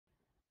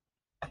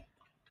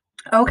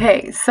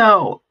Okay,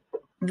 so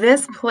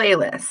this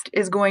playlist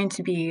is going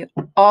to be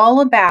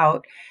all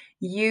about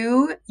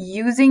you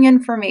using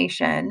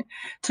information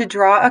to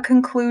draw a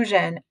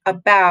conclusion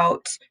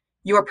about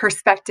your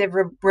perspective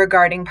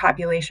regarding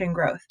population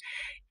growth.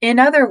 In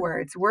other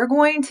words, we're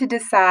going to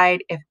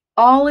decide if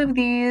all of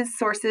these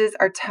sources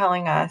are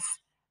telling us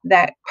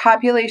that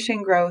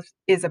population growth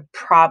is a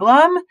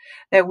problem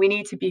that we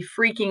need to be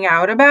freaking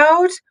out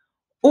about,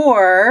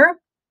 or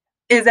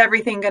is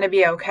everything going to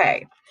be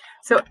okay?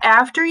 So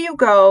after you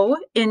go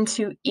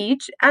into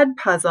each ed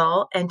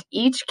puzzle and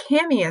each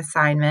CAMI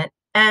assignment,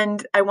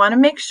 and I want to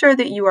make sure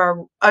that you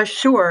are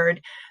assured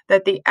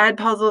that the ed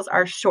puzzles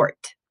are short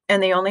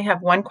and they only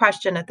have one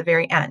question at the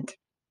very end.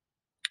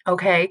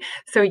 Okay,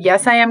 so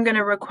yes, I am going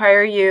to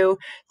require you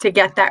to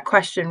get that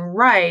question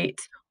right,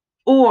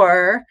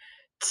 or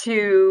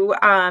to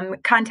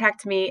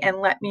contact me and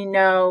let me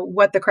know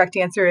what the correct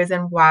answer is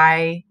and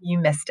why you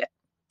missed it.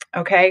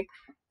 Okay,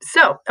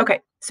 so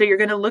you're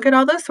going to look at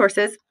all those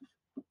sources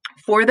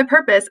for the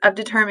purpose of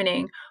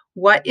determining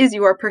what is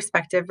your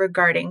perspective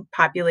regarding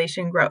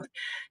population growth.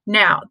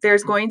 Now,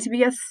 there's going to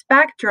be a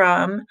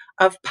spectrum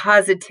of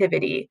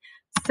positivity.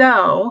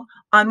 So,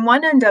 on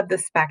one end of the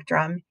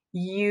spectrum,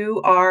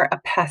 you are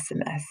a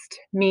pessimist,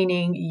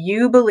 meaning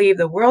you believe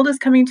the world is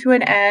coming to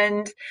an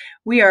end,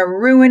 we are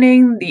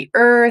ruining the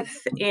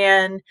earth,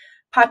 and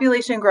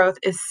population growth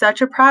is such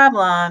a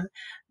problem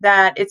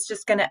that it's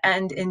just going to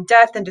end in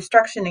death and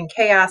destruction and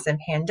chaos and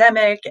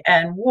pandemic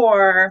and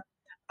war.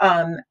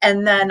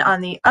 And then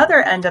on the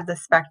other end of the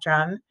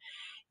spectrum,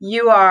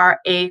 you are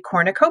a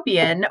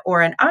cornucopian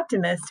or an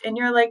optimist, and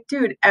you're like,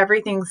 dude,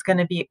 everything's going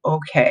to be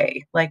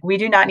okay. Like, we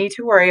do not need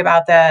to worry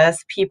about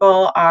this.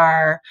 People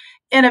are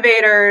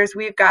innovators.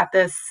 We've got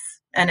this,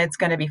 and it's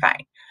going to be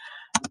fine.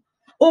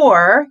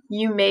 Or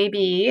you may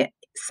be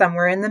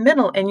somewhere in the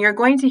middle, and you're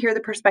going to hear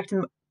the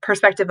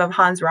perspective of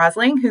Hans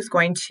Rosling, who's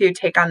going to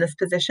take on this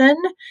position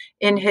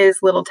in his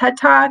little TED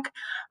Talk.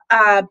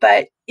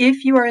 But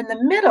if you are in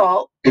the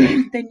middle,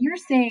 then you're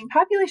saying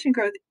population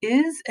growth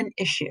is an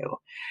issue.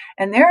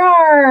 And there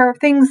are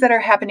things that are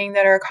happening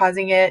that are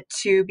causing it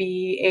to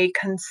be a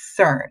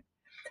concern.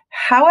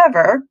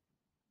 However,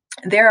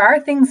 there are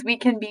things we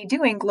can be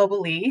doing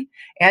globally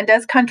and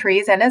as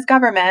countries and as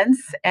governments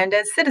and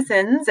as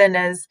citizens and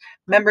as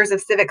members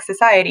of civic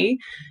society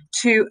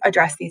to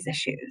address these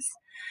issues.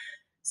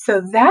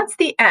 So that's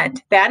the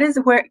end. That is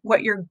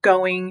what you're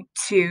going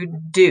to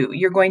do.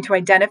 You're going to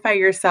identify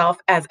yourself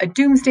as a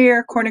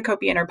doomsdayer,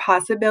 cornucopian, or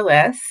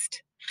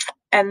possibilist.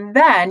 And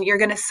then you're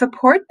going to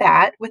support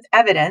that with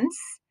evidence.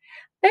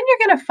 Then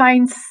you're going to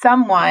find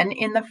someone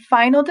in the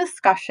final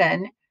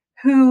discussion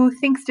who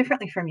thinks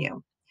differently from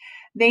you.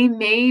 They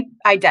may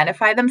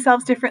identify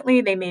themselves differently.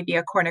 They may be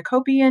a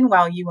cornucopian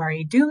while you are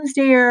a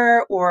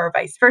doomsdayer, or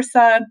vice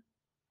versa.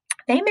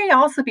 They may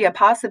also be a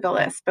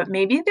possibilist, but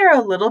maybe they're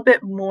a little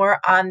bit more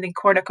on the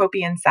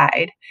cornucopian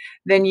side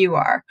than you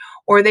are,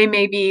 or they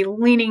may be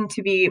leaning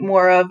to be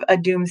more of a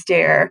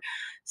doomsdayer.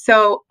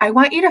 So I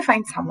want you to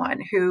find someone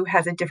who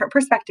has a different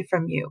perspective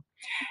from you.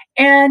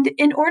 And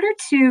in order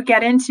to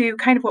get into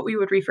kind of what we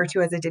would refer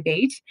to as a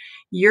debate,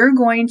 you're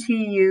going to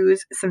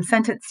use some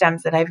sentence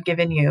stems that I've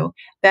given you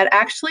that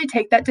actually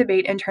take that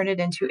debate and turn it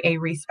into a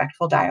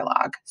respectful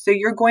dialogue. So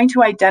you're going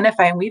to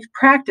identify, and we've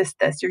practiced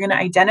this, you're going to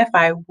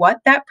identify what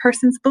that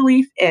person's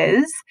belief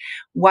is,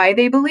 why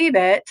they believe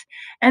it,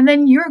 and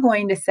then you're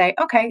going to say,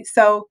 okay,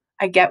 so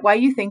I get why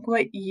you think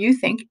what you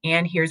think,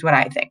 and here's what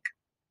I think.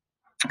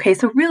 Okay,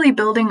 so really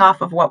building off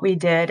of what we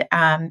did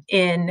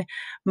in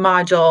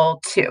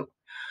Module 2.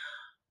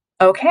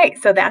 Okay,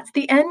 so that's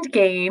the end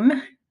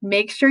game.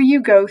 Make sure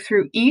you go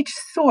through each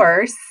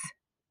source.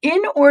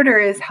 In order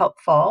is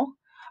helpful.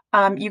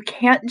 You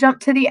can't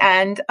jump to the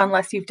end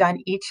unless you've done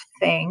each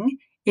thing.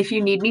 If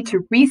you need me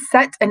to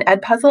reset an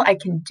ed puzzle, I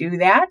can do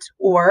that,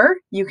 or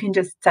you can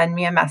just send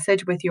me a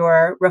message with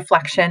your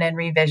reflection and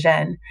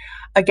revision.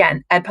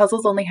 Again, ed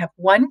puzzles only have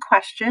one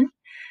question.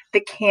 The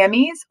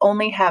CAMIs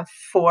only have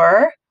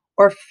 4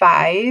 or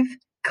 5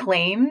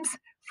 claims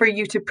for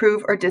you to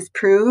prove or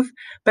disprove,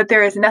 but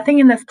there is nothing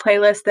in this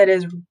playlist that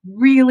is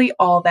really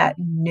all that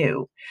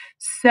new.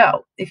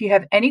 So if you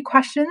have any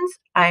questions,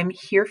 I'm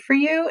here for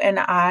you and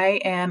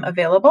I am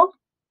available.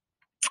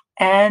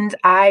 And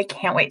I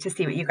can't wait to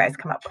see what you guys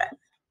come up with.